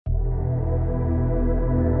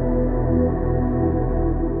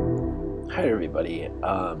Hi everybody.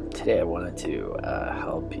 Today I wanted to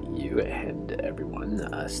help you and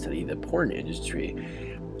everyone study the porn industry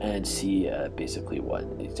and see basically what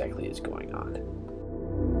exactly is going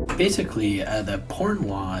on. Basically, the porn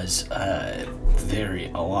laws vary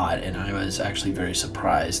a lot, and I was actually very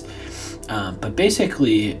surprised. But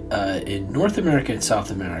basically, in North America and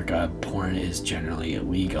South America, porn is generally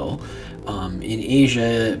illegal. In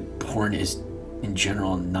Asia, porn is in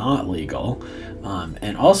general not legal,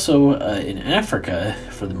 and also in Africa,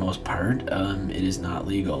 for the most part, it is not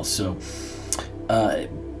legal. So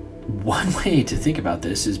one way to think about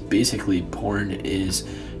this is basically porn is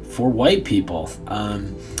for white people.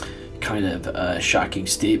 Kind of a shocking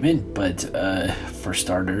statement, but for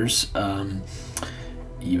starters,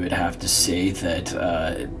 you would have to say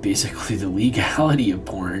that basically the legality of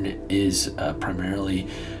porn is primarily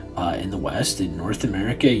in the West, in North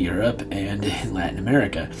America, Europe, and in Latin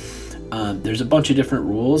America. There's a bunch of different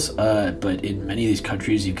rules, but in many of these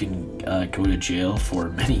countries you can go to jail for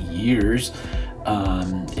many years.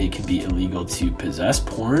 It can be illegal to possess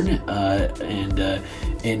porn, and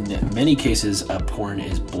in many cases porn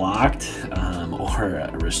is blocked or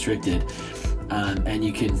restricted. And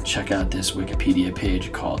you can check out this Wikipedia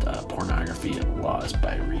page called Pornography Laws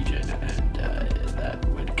by Region, and that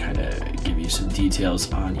would kind of give you some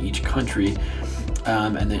details on each country.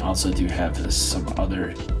 And they also do have some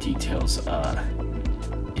other details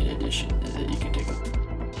in addition that you can take a look.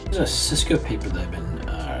 There's a Cisco paper that I've been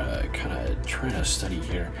kind of trying to study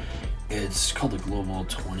here. It's called the Global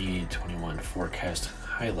 2021 Forecast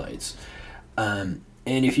Highlights. And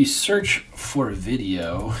if you search for a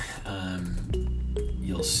video,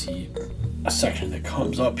 you'll see a section that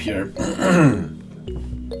comes up here.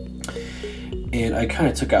 And I kind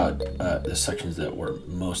of took out the sections that were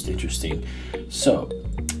most interesting. So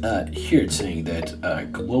here it's saying that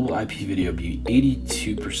global IP video be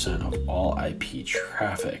 82% of all IP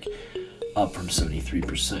traffic, up from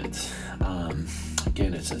 73%.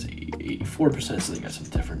 Again, it says 84%, so they got some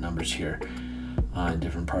different numbers here on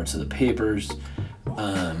different parts of the papers.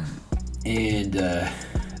 And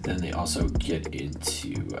then they also get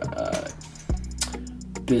into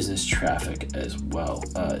business traffic as well.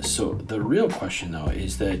 So the real question though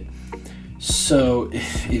is that, so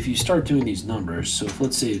if you start doing these numbers, so if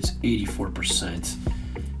let's say it's 84%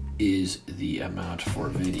 is the amount for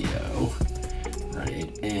video,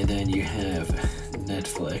 right? And then you have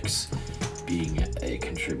Netflix being a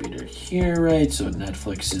contributor here, right? So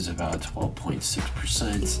Netflix is about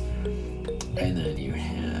 12.6%. And then you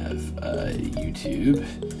have YouTube,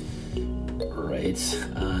 right?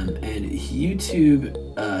 And YouTube,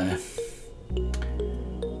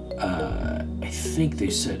 I think they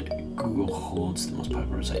said Google holds the most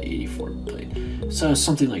popular, is at 84 billion. So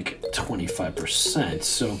something like 25%.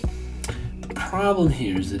 So the problem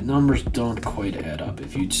here is the numbers don't quite add up.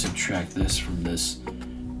 If you subtract this from this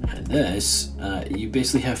and this, you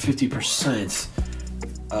basically have 50%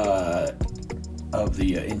 of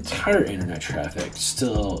the entire internet traffic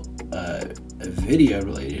still video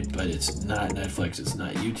related, but it's not Netflix, it's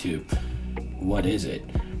not YouTube. What is it?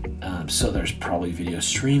 So there's probably video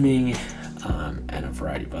streaming and a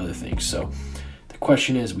variety of other things. So the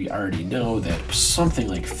question is, we already know that something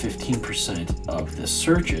like 15% of the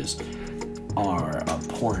searches are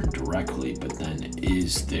porn directly, but then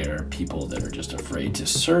is there people that are just afraid to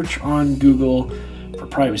search on Google for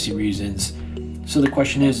privacy reasons? So the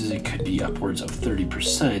question is it could be upwards of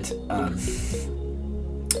 30%,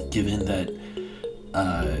 given that,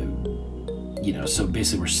 so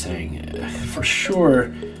basically we're saying for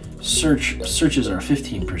sure searches are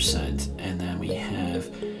 15%, and then we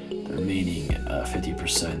have the remaining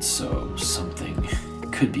 50%, so something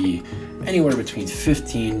could be anywhere between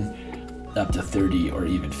 15 up to 30 or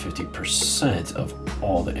even 50% of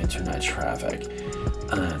all the internet traffic.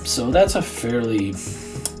 So that's a fairly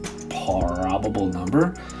probable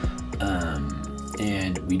number,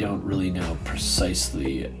 and we don't really know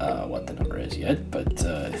precisely what the number is yet, but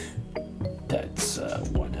that's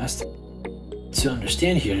one estimate. To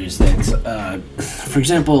understand here is that, for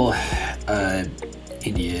example,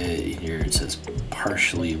 India, here it says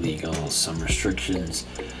partially legal, some restrictions.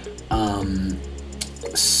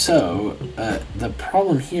 So the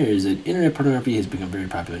problem here is that internet pornography has become very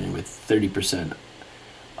popular, with 30%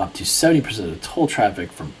 up to 70% of the total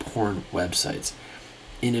traffic from porn websites.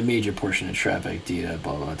 In a major portion of traffic data,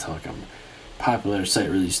 blah blah telecom. Popular site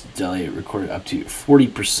release Delhi recorded up to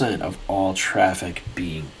 40% of all traffic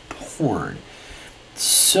being porn.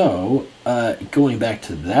 So going back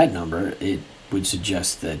to that number, it would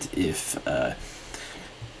suggest that if,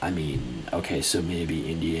 okay, so maybe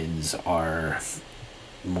Indians are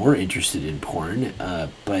more interested in porn,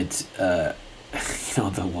 but the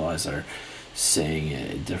laws are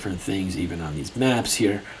saying different things even on these maps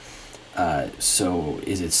here. So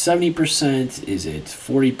is it 70%? Is it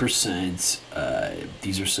 40%?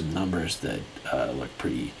 These are some numbers that look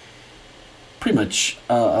pretty much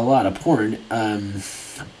a lot of porn.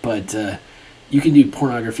 But you can do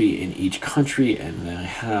pornography in each country, and I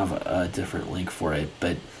have a different link for it.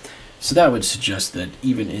 But so that would suggest that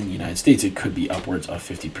even in the United States, it could be upwards of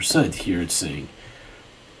 50%. Here it's saying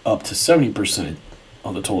up to 70%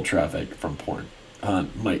 of the total traffic from porn.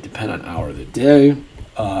 Might depend on hour of the day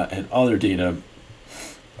and other data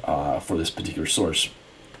for this particular source.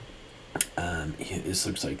 This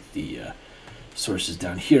looks like the source is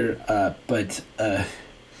down here, but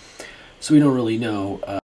so we don't really know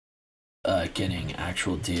getting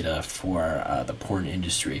actual data for the porn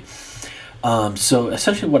industry. So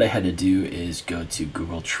essentially what I had to do is go to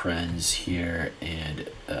Google Trends here and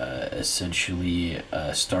essentially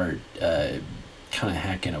start kind of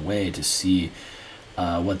hacking away to see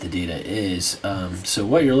what the data is. So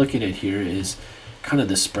what you're looking at here is kind of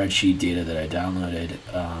the spreadsheet data that I downloaded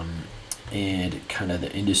and kind of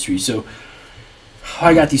the industry. So how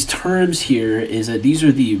I got these terms here is that these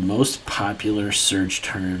are the most popular search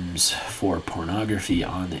terms for pornography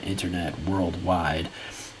on the internet worldwide.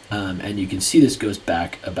 And you can see this goes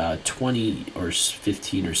back about 20 or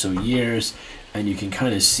 15 or so years, and you can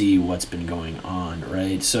kind of see what's been going on,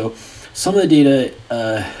 right? So some of the data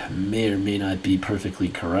may or may not be perfectly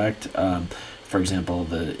correct. For example,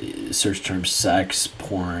 the search term sex,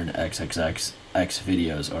 porn, XXX, X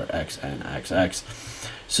videos, or XNXX.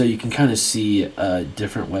 So you can kind of see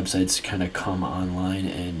different websites kind of come online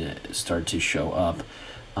and start to show up.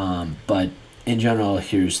 But in general,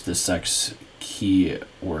 here's the sex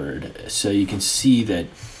keyword. So you can see that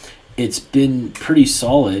it's been pretty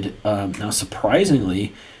solid. Now,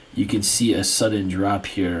 surprisingly, you can see a sudden drop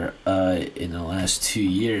here in the last 2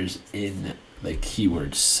 years in the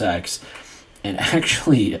keyword sex. And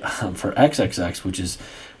actually, for XXX, which is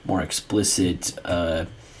more explicit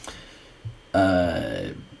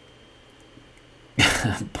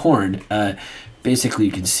porn, basically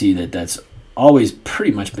you can see that that's always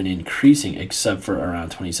pretty much been increasing, except for around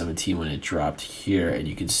 2017 when it dropped here. And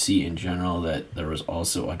you can see in general that there was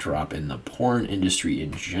also a drop in the porn industry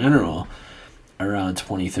in general around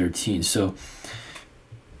 2013. So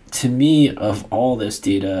to me, of all this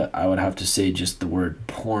data, I would have to say just the word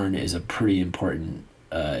porn is a pretty important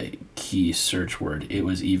key search word. It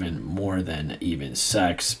was even more than even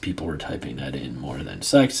sex. People were typing that in more than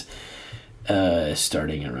sex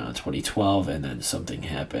starting around 2012, and then something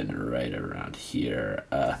happened right around here.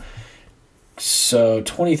 So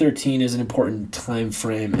 2013 is an important time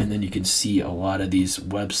frame, and then you can see a lot of these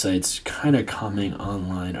websites kind of coming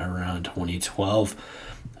online around 2012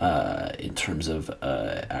 in terms of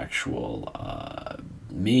actual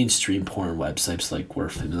mainstream porn websites like we're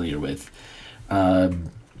familiar with.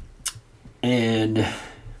 And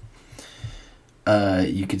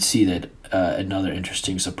you can see that another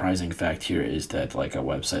interesting, surprising fact here is that like a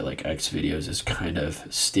website like X videos is kind of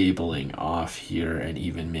stabling off here and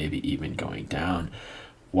maybe even going down,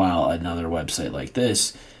 while another website like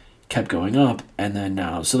this kept going up and then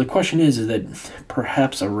now. So the question is that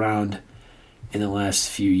perhaps around in the last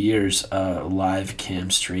few years, live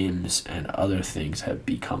cam streams and other things have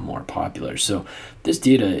become more popular. So this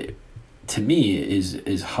data to me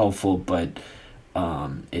is helpful, but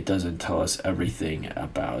it doesn't tell us everything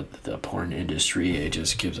about the porn industry. It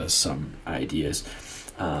just gives us some ideas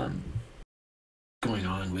going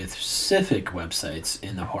on with specific websites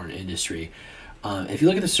in the porn industry. If you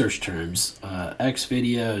look at the search terms, X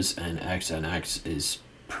videos and XNX is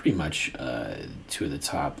pretty much two of the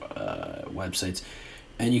top websites.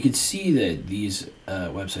 And you can see that these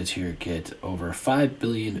websites here get over 5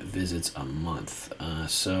 billion visits a month.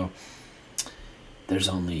 So there's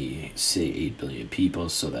only, say, 8 billion people,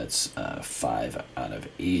 so that's 5 out of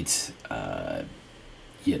 8.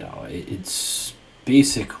 It's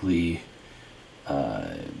basically,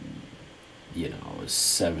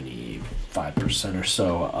 75% or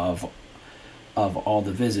so of all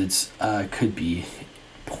the visits could be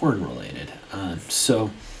porn related.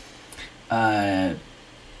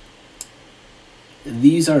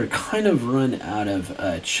 These are kind of run out of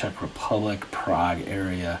Czech Republic, Prague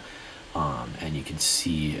area. And you can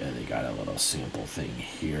see they got a little sample thing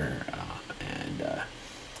here,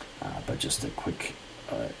 but just a quick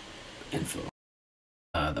info.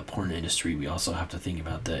 The porn industry, we also have to think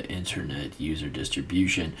about the internet user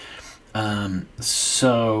distribution.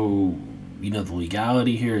 So, the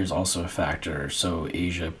legality here is also a factor. So,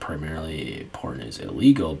 Asia, primarily, porn is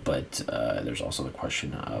illegal, but there's also the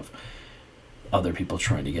question of other people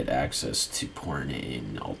trying to get access to porn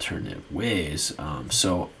in alternative ways.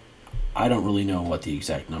 So, I don't really know what the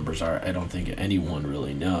exact numbers are. I don't think anyone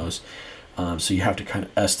really knows. So, you have to kind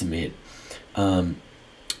of estimate.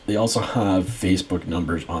 They also have Facebook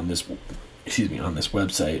numbers on this, on this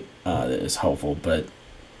website that is helpful, but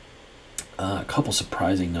a couple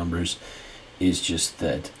surprising numbers is just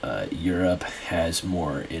that Europe has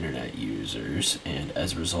more internet users, and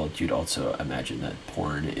as a result, you'd also imagine that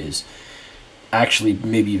porn is actually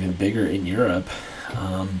maybe even bigger in Europe,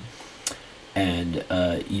 and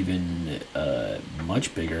even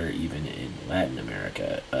much bigger even in Latin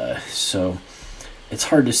America. So it's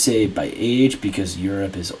hard to say by age because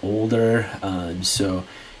Europe is older. So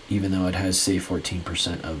even though it has, say,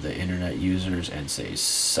 14% of the internet users and, say,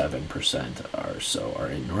 7% or so are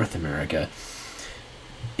in North America,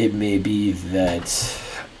 it may be that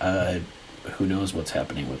who knows what's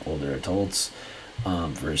happening with older adults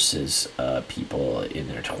versus people in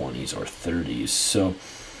their 20s or 30s. So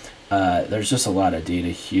there's just a lot of data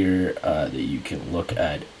here that you can look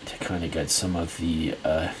at to kind of get some of the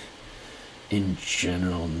in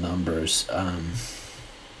general numbers.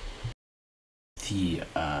 The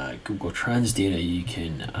Google Trends data, you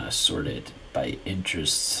can sort it by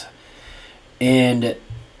interests, and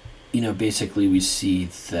basically we see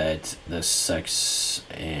that the sex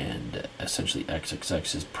and essentially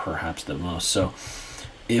XXX is perhaps the most. So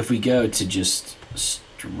if we go to just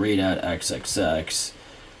straight out XXX,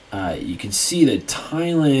 you can see that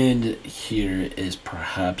Thailand here is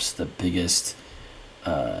perhaps the biggest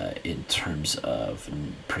in terms of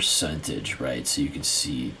percentage, right? So you can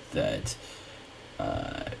see that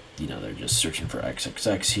they're just searching for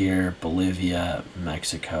XXX here: Bolivia,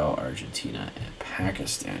 Mexico, Argentina, and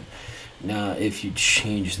Pakistan. Now, if you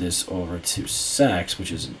change this over to sex,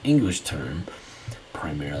 which is an English term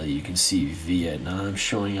primarily, you can see Vietnam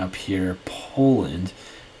showing up here, Poland,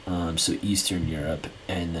 so Eastern Europe,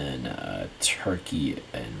 and then Turkey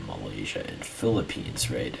and Malaysia and Philippines,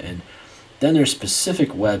 right? And then there's specific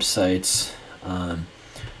websites.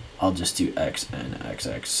 I'll just do X and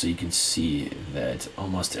XX. So you can see that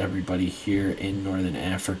almost everybody here in Northern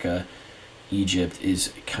Africa, Egypt,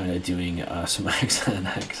 is kind of doing some X and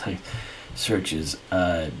XX searches,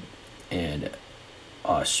 and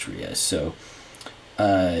Austria. So,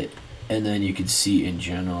 and then you can see in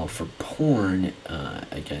general for porn,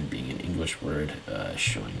 again, being an English word,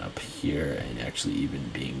 showing up here and actually even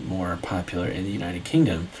being more popular in the United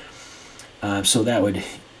Kingdom. So that would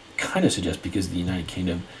kind of suggest, because the United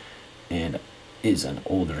Kingdom and is an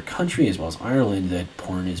older country as well as Ireland, that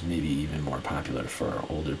porn is maybe even more popular for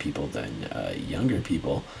older people than younger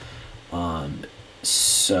people.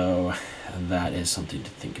 So that is something to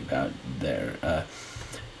think about there.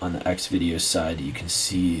 On the X video side, you can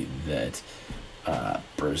see that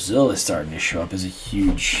Brazil is starting to show up as a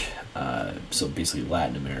huge, so basically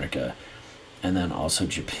Latin America, and then also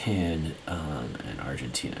Japan, and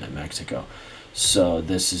Argentina and Mexico. So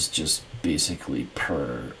this is just basically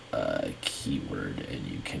per keyword, and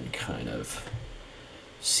you can kind of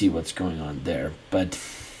see what's going on there. But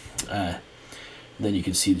then you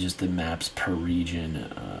can see just the maps per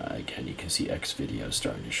region. Again, you can see X videos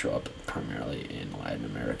starting to show up primarily in Latin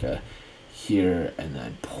America here, and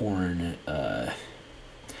then porn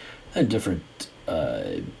and different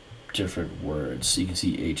words. So you can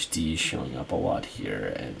see HD showing up a lot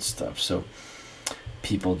here and stuff. So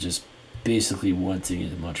people just basically wanting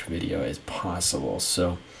as much video as possible.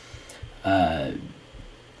 So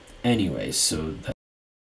anyway, so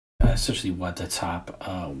that's essentially what the top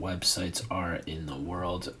websites are in the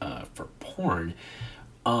world for porn.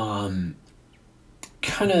 Kind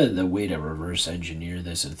of the way to reverse engineer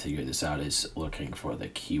this and figure this out is looking for the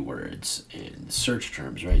keywords in search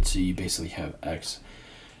terms, right? So you basically have X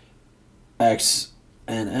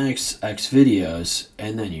and X videos,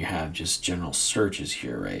 and then you have just general searches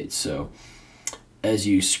here, right? So as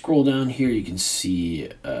you scroll down here, you can see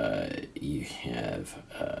you have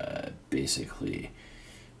basically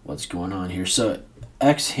what's going on here. So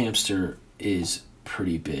X hamster is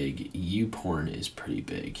pretty big, YouPorn is pretty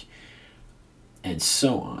big, and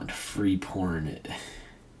so on. Free porn,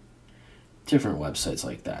 different websites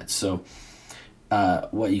like that. So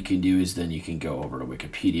what you can do is then you can go over to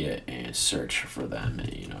Wikipedia and search for them,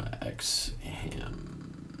 X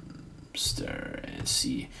hamster, and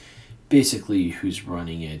see basically who's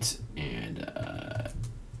running it, and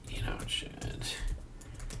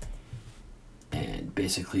and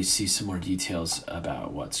basically see some more details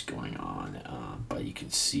about what's going on. But you can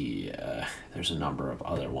can see there's a number of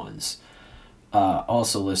other ones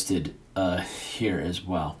also listed here as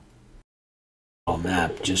well.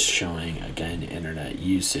 Map just showing again internet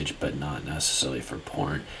usage, but not necessarily for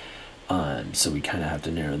porn. So we kind of have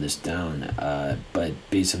to narrow this down, but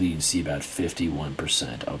basically you can see about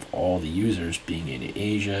 51% of all the users being in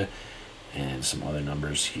Asia, and some other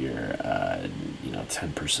numbers here,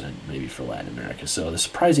 10% maybe for Latin America. So the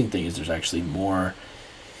surprising thing is there's actually more,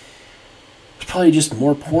 there's probably just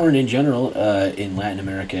more porn in general in Latin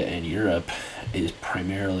America, and Europe is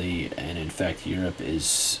primarily, and in fact Europe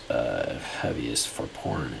is heaviest for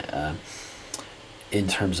porn in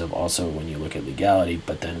terms of also when you look at legality,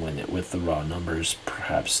 but then with the raw numbers,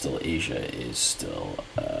 perhaps still Asia is still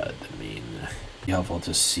the main. Helpful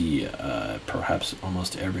to see perhaps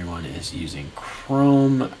almost everyone is using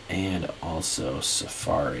Chrome and also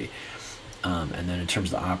Safari. And then in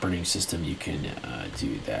terms of the operating system, you can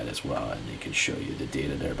do that as well, and they can show you the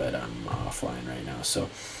data there, but I'm offline right now. So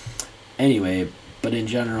anyway, but in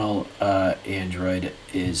general, Android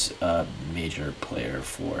is a major player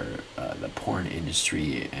for the porn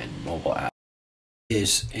industry, and mobile apps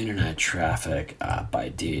is internet traffic by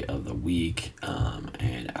day of the week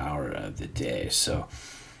and hour of the day. So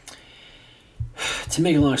to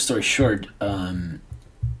make a long story short,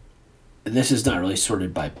 this is not really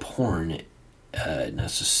sorted by porn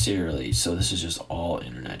necessarily, so this is just all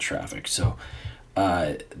internet traffic. So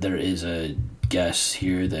there is a guess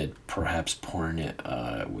here that perhaps porn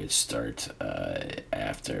would start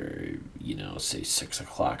after, say 6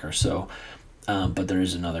 o'clock or so. But there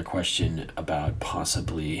is another question about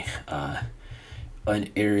possibly an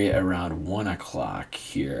area around 1 o'clock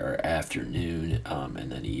here, or afternoon,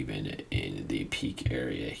 and then even in the peak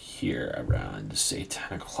area here around, say,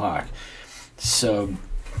 10 o'clock. So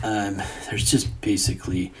there's just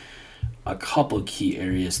basically a couple key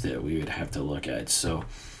areas that we would have to look at. So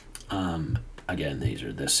again, these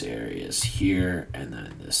are this areas here, and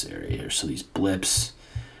then this area here. So these blips,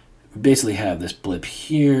 we basically have this blip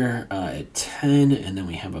here at 10, and then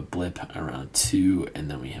we have a blip around 2,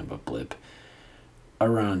 and then we have a blip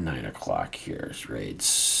around 9 o'clock here, right?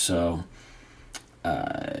 So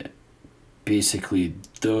basically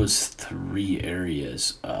those three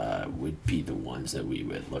areas would be the ones that we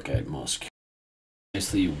would look at most.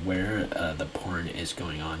 Obviously where the porn is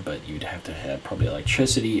going on, but you'd have to have probably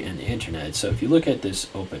electricity and internet. So if you look at this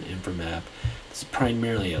open infra map, it's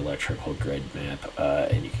primarily electrical grid map,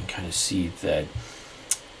 and you can kind of see that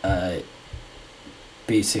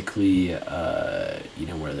basically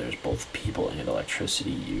where there's both people and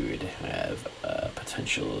electricity, you would have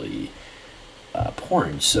potentially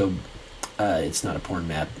porn. So it's not a porn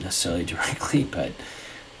map necessarily directly, but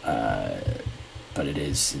it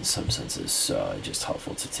is in some senses, so just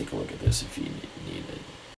helpful to take a look at this if you need it.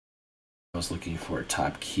 I was looking for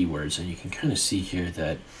top keywords, and you can kind of see here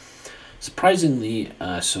that surprisingly,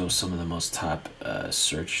 so some of the most top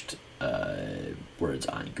searched words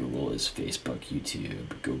on Google is Facebook,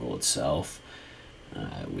 YouTube, Google itself,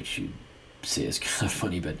 which you say is kind of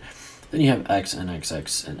funny, but then you have X,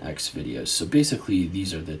 NXX, and X videos. So basically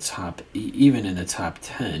these are the top, even in the top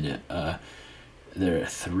 10, there are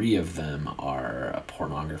 3 of them are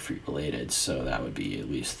pornography related, so that would be at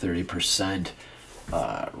least 30%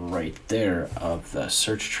 right there of the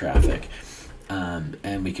search traffic.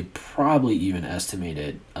 And we could probably even estimate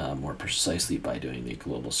it more precisely by doing the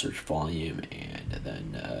global search volume, and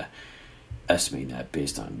then estimating that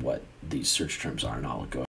based on what these search terms are. And I'll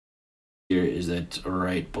go here is that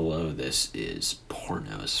right below this is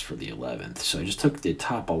pornos for the 11th. So I just took the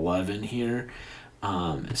top 11 here,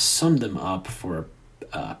 summed them up for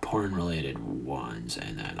porn related ones,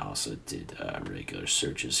 and then also did regular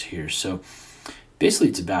searches here. So basically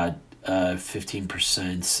it's about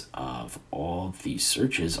 15% of all these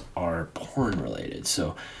searches are porn related.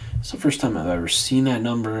 So it's the first time I've ever seen that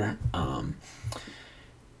number.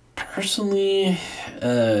 Personally,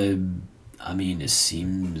 I mean, it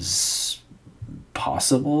seems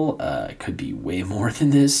possible. It could be way more than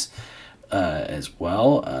this as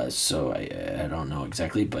well. So I don't know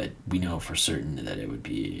exactly, but we know for certain that it would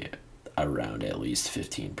be around at least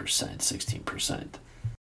 15%, 16%.